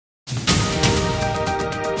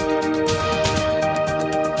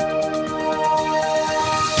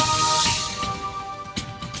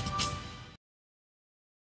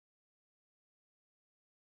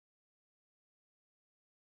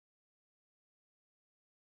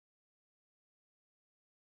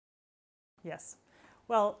Yes.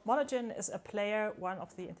 Well, Mologen is a player, one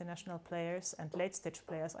of the international players and late-stage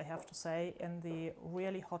players, I have to say, in the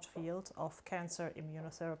really hot field of cancer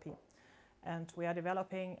immunotherapy. And we are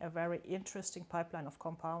developing a very interesting pipeline of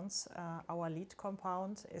compounds. Our lead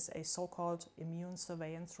compound is a so-called immune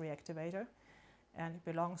surveillance reactivator, and it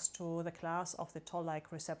belongs to the class of the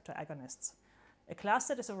toll-like receptor agonists. A class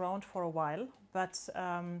that is around for a while, but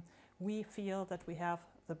we feel that we have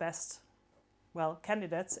the best, well,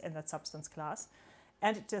 candidates in that substance class.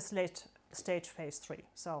 And it is late stage phase 3.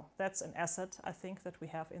 So that's an asset, I think, that we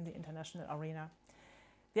have in the international arena.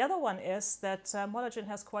 The other one is that Mologen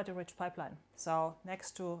has quite a rich pipeline. So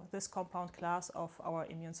next to this compound class of our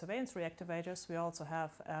immune surveillance reactivators, we also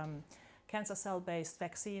have cancer cell-based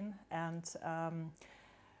vaccine and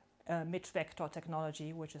MIT vector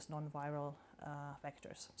technology, which is non-viral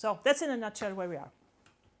vectors. So that's in a nutshell where we are.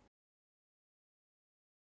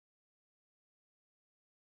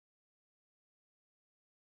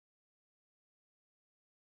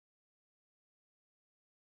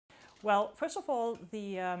 Well, first of all,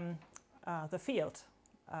 the field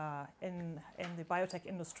in the biotech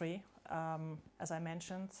industry, as I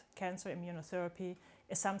mentioned, cancer immunotherapy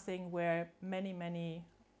is something where many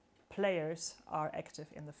players are active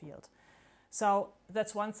in the field. So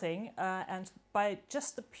that's one thing, and by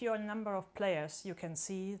just the pure number of players, you can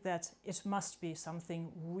see that it must be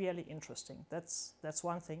something really interesting. That's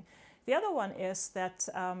one thing. The other one is that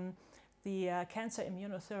the cancer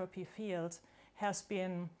immunotherapy field has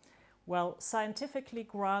been, well, scientifically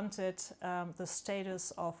granted the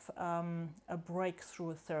status of a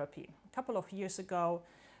breakthrough therapy. A couple of years ago,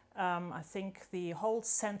 I think the whole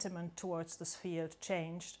sentiment towards this field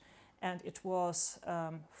changed, and it was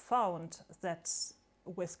found that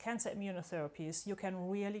with cancer immunotherapies, you can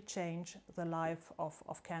really change the life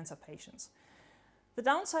of cancer patients. The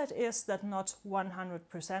downside is that not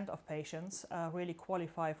 100% of patients really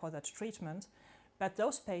qualify for that treatment, but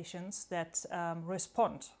those patients that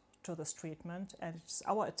respond to this treatment, and it's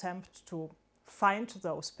our attempt to find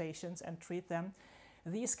those patients and treat them,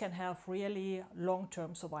 these can have really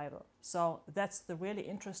long-term survival. So that's the really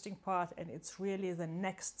interesting part, and it's really the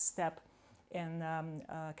next step in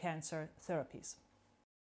cancer therapies.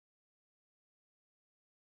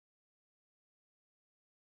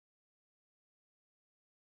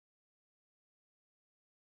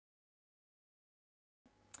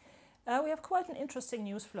 We have quite an interesting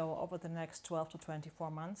news flow over the next 12 to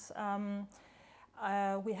 24 months.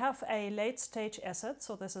 We have a late-stage asset,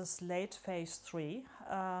 so this is late phase 3.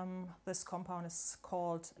 This compound is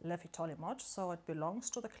called Lefitolimod, so it belongs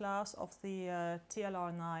to the class of the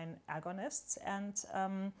TLR9 agonists.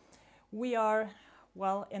 And we are,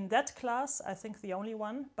 well, in that class, I think the only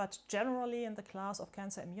one, but generally in the class of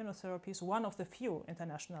cancer immunotherapies, one of the few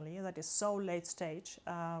internationally that is so late stage,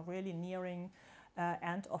 really nearing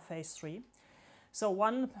end of phase 3. So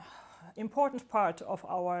one important part of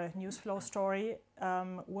our news flow story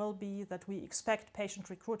will be that we expect patient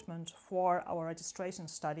recruitment for our registration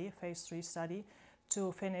study, phase 3 study,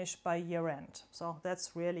 to finish by year end. So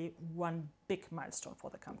that's really one big milestone for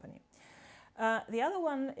the company. The other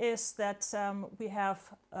one is that we have,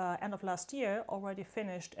 end of last year, already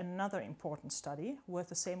finished another important study with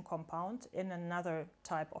the same compound in another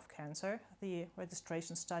type of cancer. The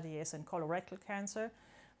registration study is in colorectal cancer.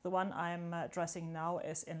 The one I'm addressing now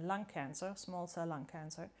is in lung cancer, small cell lung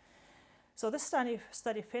cancer. So this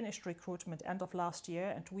study finished recruitment end of last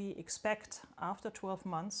year, and we expect after 12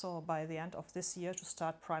 months, or by the end of this year, to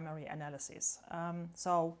start primary analysis.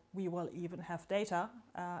 So we will even have data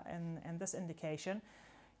in this indication,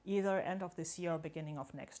 either end of this year or beginning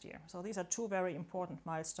of next year. So these are two very important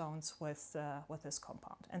milestones with this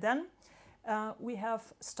compound. And then we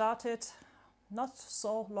have started, not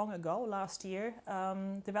so long ago, last year,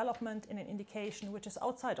 development in an indication which is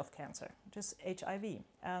outside of cancer, which is HIV.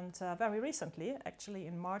 And very recently, actually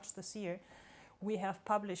in March this year, we have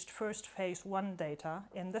published first phase 1 data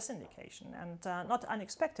in this indication. And not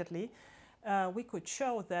unexpectedly, we could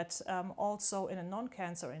show that also in a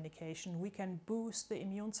non-cancer indication, we can boost the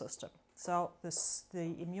immune system. So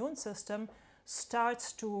the immune system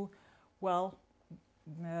starts to, well,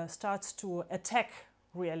 starts to attack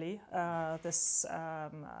really this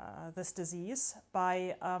disease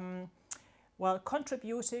by well,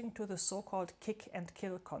 contributing to the so-called kick and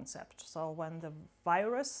kill concept. So when the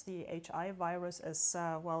virus, the HIV virus, is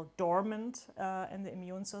well, dormant in the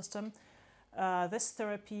immune system, this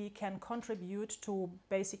therapy can contribute to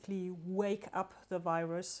basically wake up the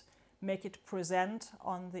virus, make it present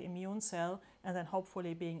on the immune cell, and then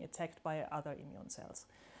hopefully being attacked by other immune cells.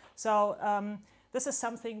 So this is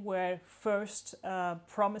something where first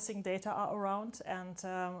promising data are around, and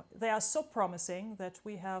they are so promising that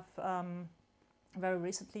we have very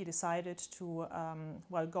recently decided to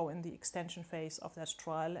well, go in the extension phase of that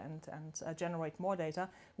trial and generate more data.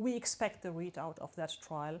 We expect the readout of that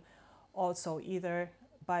trial also either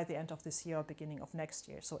by the end of this year or beginning of next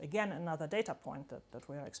year. So again, another data point that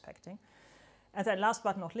we are expecting. And then last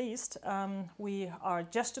but not least, we are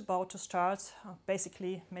just about to start,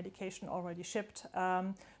 basically medication already shipped,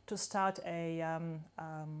 to start a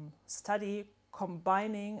study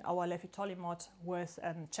combining our Lefitolimod with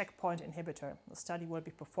a checkpoint inhibitor. The study will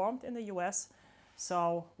be performed in the US,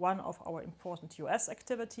 so one of our important US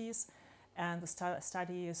activities, and the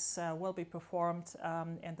study will be performed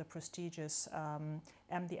in the prestigious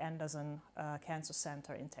MD Anderson Cancer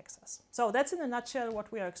Center in Texas. So that's in a nutshell what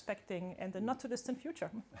we are expecting in the not too distant future.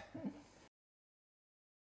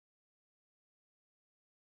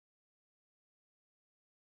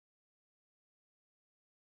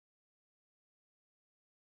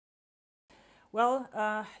 Well,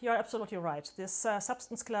 you're absolutely right. This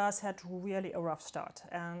substance class had really a rough start,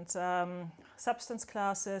 and substance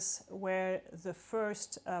classes were the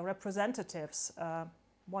first representatives,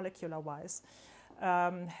 molecular-wise,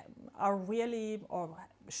 are really, or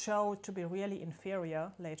show to be really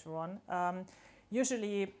inferior later on.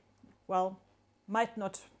 Usually, well, might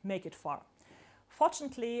not make it far.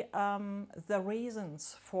 Fortunately, the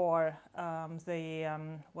reasons for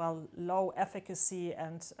the well, low efficacy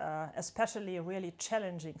and especially really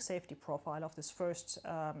challenging safety profile of this first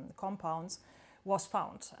compounds was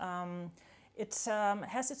found. It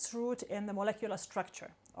has its root in the molecular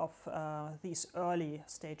structure of these early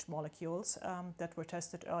stage molecules that were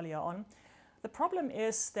tested earlier on. The problem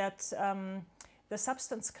is that the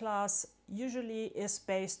substance class usually is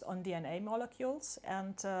based on DNA molecules,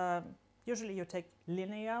 and usually you take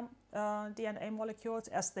linear DNA molecules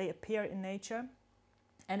as they appear in nature,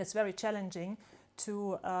 and it's very challenging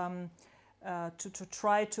to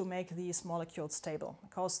try to make these molecules stable,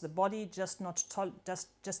 because the body just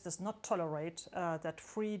does not tolerate that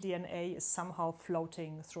free DNA is somehow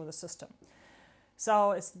floating through the system.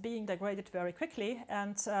 So it's being degraded very quickly,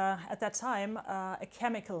 and at that time a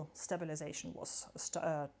chemical stabilization was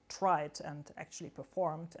tried and actually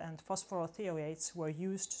performed, and phosphorothioates were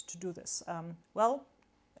used to do this. Well,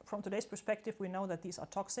 from today's perspective, we know that these are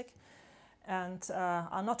toxic and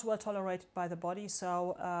are not well tolerated by the body,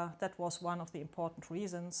 so that was one of the important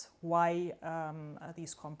reasons why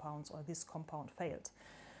these compounds, or this compound, failed.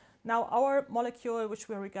 Now, our molecule, which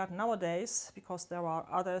we regard nowadays, because there are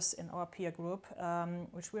others in our peer group,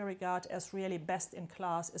 which we regard as really best in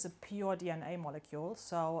class, is a pure DNA molecule.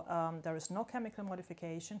 So there is no chemical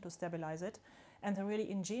modification to stabilize it. And the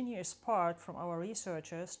really ingenious part from our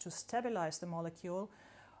researchers to stabilize the molecule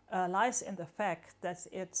lies in the fact that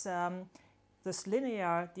it's, this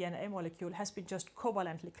linear DNA molecule has been just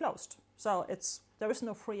covalently closed. So there is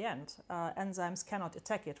no free end. Enzymes cannot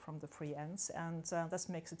attack it from the free ends, and this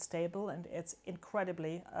makes it stable, and it's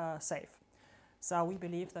incredibly safe. So we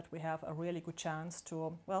believe that we have a really good chance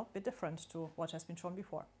to, well, be different to what has been shown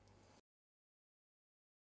before.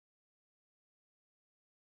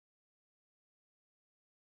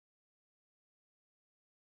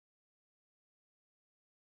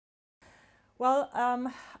 Well,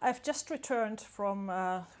 I've just returned from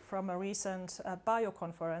a recent bio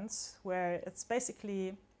conference where it's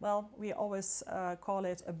basically, well, we always call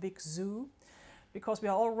it a big zoo, because we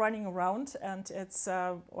are all running around, and it's,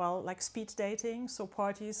 well, like speed dating. So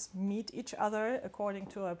parties meet each other according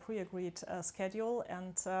to a pre-agreed schedule,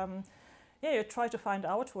 and yeah, you try to find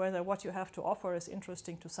out whether what you have to offer is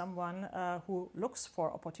interesting to someone who looks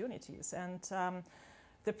for opportunities. And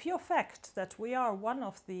the pure fact that we are one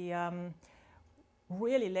of the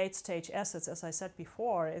really late stage assets, as I said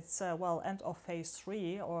before, it's well, end of phase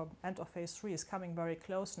 3, or end of phase 3 is coming very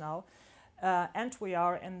close now, and we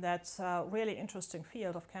are in that really interesting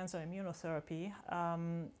field of cancer immunotherapy.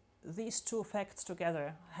 These two facts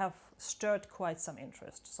together have stirred quite some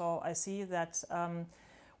interest. So I see that,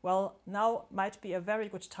 well, now might be a very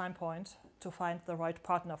good time point to find the right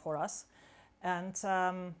partner for us. And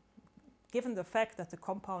given the fact that the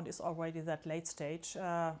compound is already that late stage,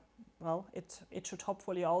 well, it should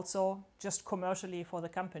hopefully also, just commercially for the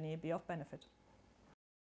company, be of benefit.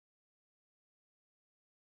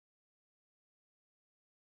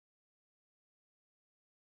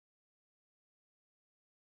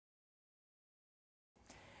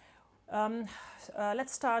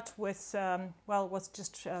 Let's start with, well, what's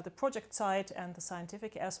just the project side and the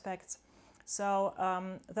scientific aspects. So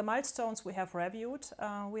the milestones we have reviewed,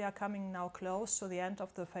 we are coming now close to the end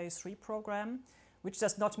of the phase 3 program. which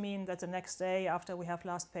does not mean that the next day after we have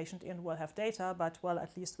last patient in, we'll have data, but well,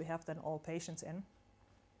 at least we have then all patients in.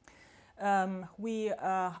 We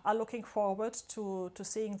are looking forward to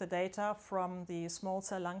seeing the data from the small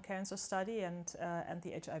cell lung cancer study and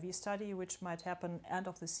the HIV study, which might happen end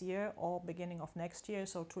of this year or beginning of next year,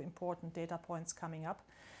 so 2 important data points coming up.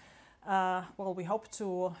 Well, we hope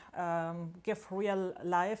to give real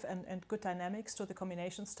life and good dynamics to the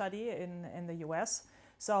combination study in the US.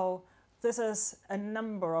 So this is a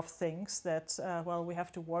number of things that, well, we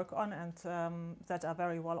have to work on and that are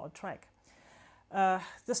very well on track.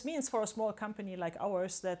 This means for a small company like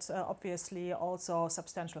ours that obviously also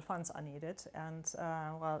substantial funds are needed, and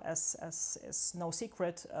well, as is no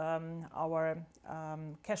secret, our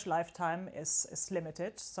cash lifetime is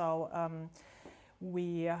limited. So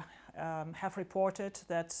we have reported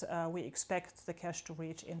that we expect the cash to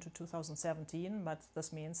reach into 2017, but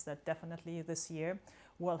this means that definitely this year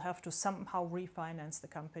we'll have to somehow refinance the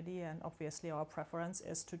company, and obviously our preference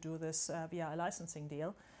is to do this via a licensing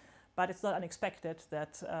deal. But it's not unexpected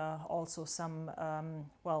that also some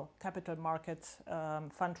well, capital market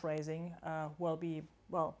fundraising will be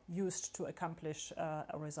used to accomplish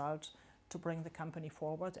a result to bring the company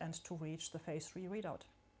forward and to reach the phase 3 readout.